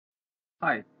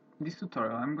Hi, in this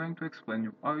tutorial I'm going to explain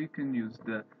you how you can use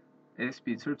the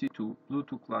ESP32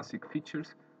 Bluetooth Classic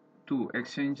features to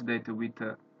exchange data with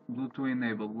a Bluetooth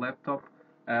enabled laptop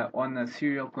on a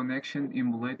serial connection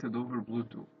emulated over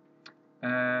Bluetooth.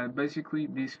 Basically,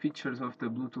 these features of the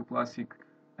Bluetooth Classic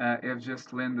have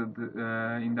just landed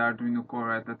in the Arduino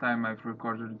core at the time I've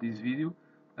recorded this video.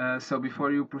 So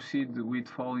before you proceed with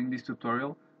following this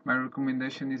tutorial, my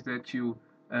recommendation is that you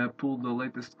pull the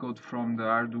latest code from the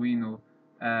Arduino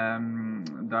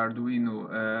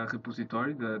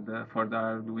repository for the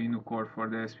Arduino core for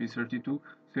the ESP32, so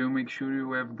you make sure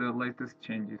you have the latest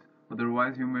changes.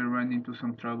 Otherwise, you may run into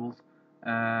some troubles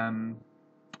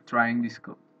trying this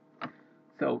code.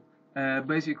 So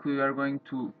basically, we are going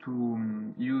to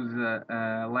use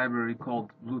a library called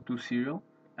Bluetooth Serial.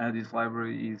 This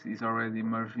library is already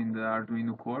merged in the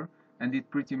Arduino core, and it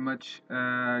pretty much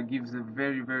gives a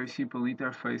very simple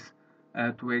interface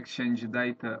to exchange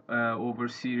data over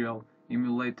serial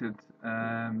emulated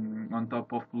on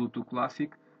top of Bluetooth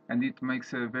Classic, and it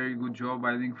makes a very good job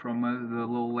hiding from us the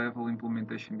low-level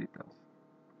implementation details.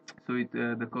 So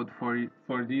the code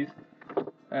for this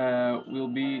will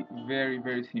be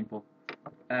very simple.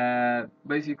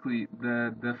 Basically,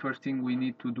 the first thing we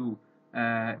need to do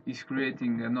is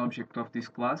creating an object of this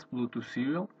class, Bluetooth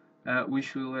Serial. We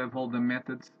should have all the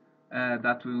methods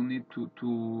that we'll need to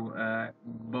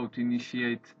both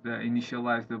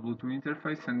initialize the Bluetooth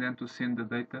interface and then to send the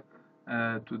data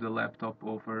to the laptop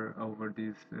over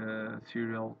this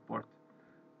serial port.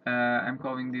 I'm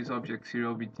calling this object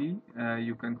serial BT.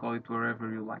 You can call it wherever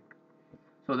you like.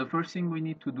 So the first thing we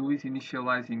need to do is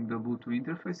initializing the Bluetooth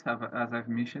interface, as I've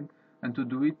mentioned, and to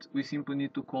do it, we simply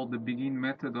need to call the begin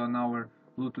method on our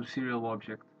Bluetooth serial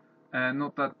object.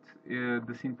 Note that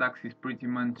the syntax is pretty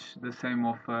much the same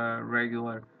of a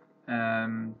regular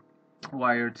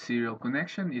wired serial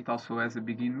connection. It also has a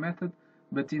begin method,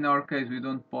 but in our case we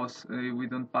don't pass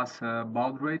a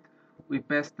baud rate. We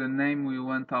pass the name we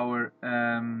want our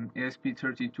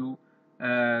ESP32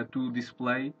 to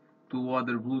display to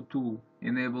other Bluetooth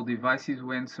enabled devices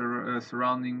when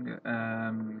surrounding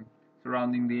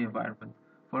the environment.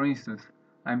 For instance,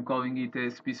 I'm calling it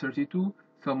ESP32,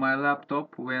 so my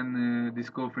laptop, when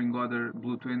discovering other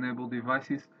Bluetooth enabled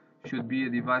devices, should be a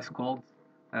device called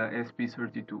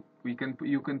ESP32.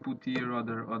 You can put here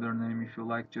other name if you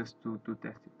like, just to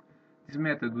test it. This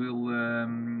method will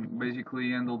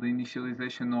basically handle the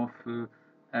initialization of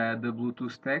the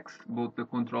Bluetooth stacks, both the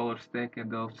controller stack and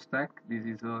the host stack.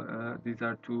 These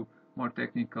are two more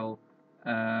technical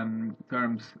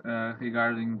terms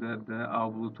regarding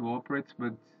how Bluetooth operates,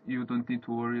 but you don't need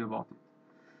to worry about it.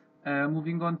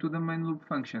 Moving on to the main loop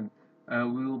function,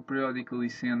 we will periodically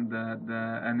send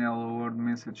an hello world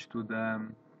message to the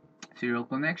serial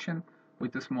connection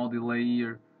with a small delay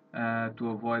here to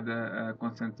avoid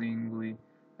constantly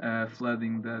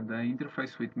flooding the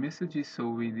interface with messages, so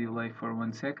we delay for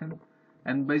 1 second.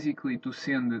 And basically to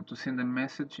send a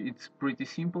message, it's pretty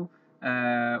simple.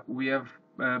 We have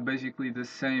basically the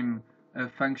same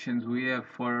functions we have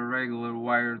for a regular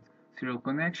wired serial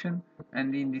connection,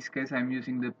 and in this case I'm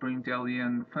using the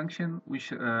println function,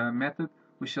 which method,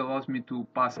 which allows me to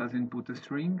pass as input a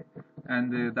string,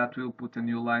 and that will put a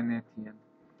new line at the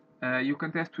end. You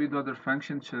can test with other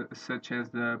functions such as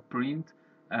the print,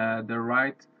 the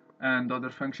write, and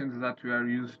other functions that we are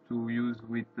used to use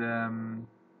with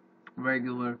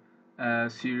regular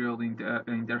serial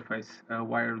interface,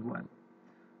 wired one.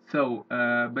 So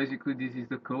basically this is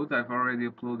the code. I've already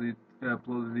uploaded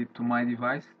it to my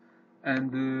device,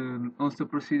 and once the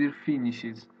procedure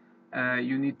finishes,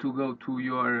 you need to go to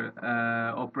your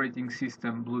operating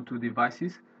system Bluetooth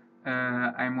devices.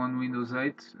 I'm on Windows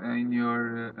 8. In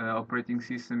your operating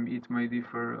system it may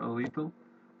differ a little,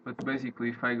 but basically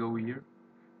if I go here,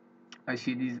 I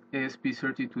see this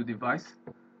ESP32 device.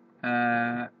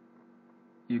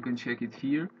 You can check it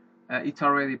here. It's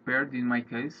already paired in my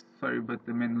case, sorry, but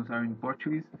the menus are in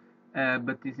Portuguese,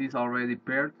 but this is already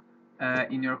paired.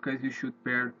 In your case you should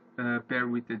pair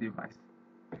with the device.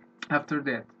 After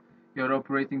that, your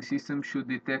operating system should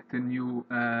detect a new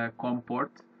COM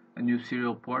port, a new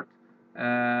serial port,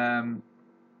 and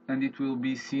it will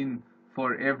be seen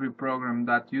for every program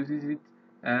that uses it.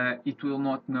 It will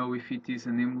not know if it is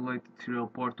an emulated serial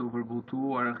port over Bluetooth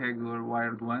or a regular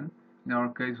wired one. In our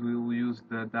case, we will use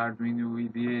the Arduino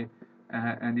IDE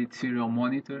and its serial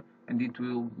monitor, and it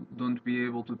will don't be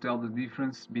able to tell the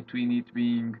difference between it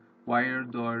being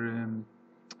wired or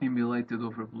emulated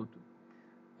over Bluetooth.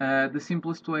 The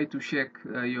simplest way to check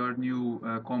your new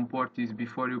COM port is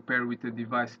before you pair with the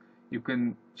device. You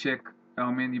can check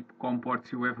how many COM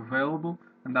ports you have available,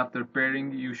 and after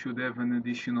pairing you should have an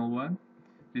additional one.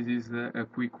 This is a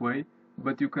quick way,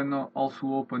 but you can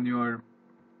also open your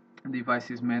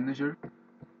devices manager.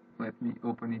 Let me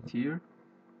open it here.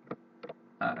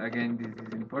 Again, this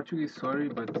is in Portuguese, sorry,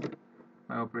 but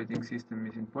my operating system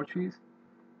is in Portuguese.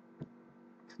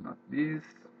 It's not this,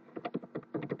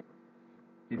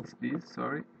 it's this,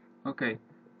 sorry. Okay,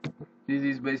 this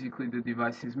is basically the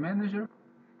devices manager,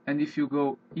 and if you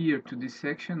go here to this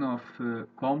section of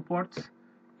COM ports,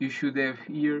 you should have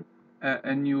here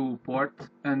a new port,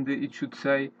 and it should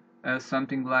say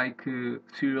something like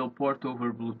serial port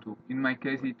over Bluetooth. In my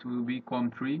case it will be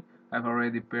COM3. I've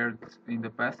already paired in the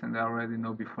past and I already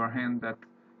know beforehand that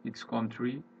it's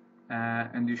COM3,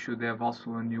 and you should have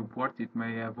also a new port. It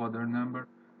may have other number,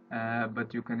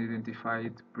 but you can identify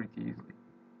it pretty easily.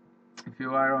 If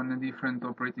you are on a different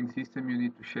operating system, you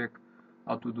need to check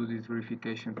how to do this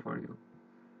verification for you.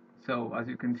 So as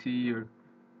you can see here,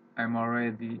 I'm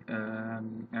already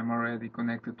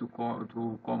connected to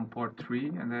COM port 3,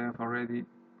 and I have already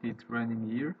it running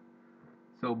here.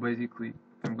 So basically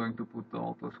I'm going to put the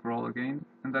auto scroll again,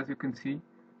 and as you can see,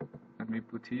 let me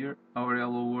put here, our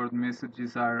hello world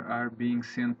messages are being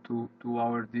sent to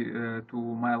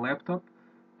my laptop,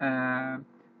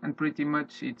 and pretty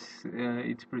much it's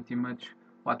pretty much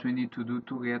what we need to do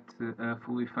to get a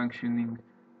fully functioning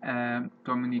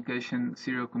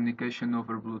serial communication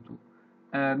over Bluetooth.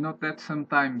 Note that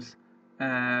sometimes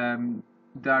the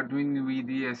Arduino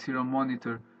IDE serial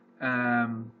monitor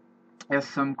has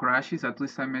some crashes. At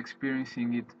least I'm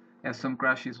experiencing it as some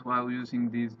crashes while using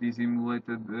this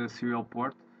emulated serial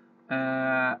port.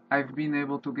 I've been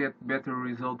able to get better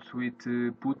results with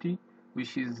Putty,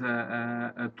 which is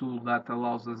a tool that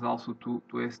allows us also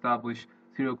to establish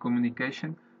serial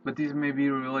communication, but this may be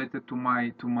related to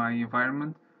my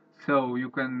environment, so you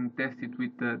can test it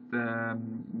with the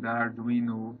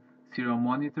Arduino serial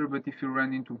monitor. But if you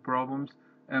run into problems,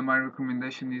 my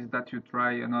recommendation is that you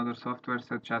try another software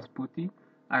such as Putty.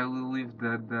 I will leave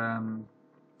the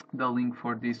link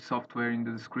for this software in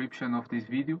the description of this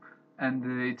video, and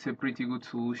it's a pretty good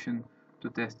solution to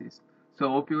test this. So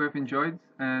hope you have enjoyed,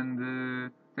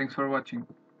 and thanks for watching.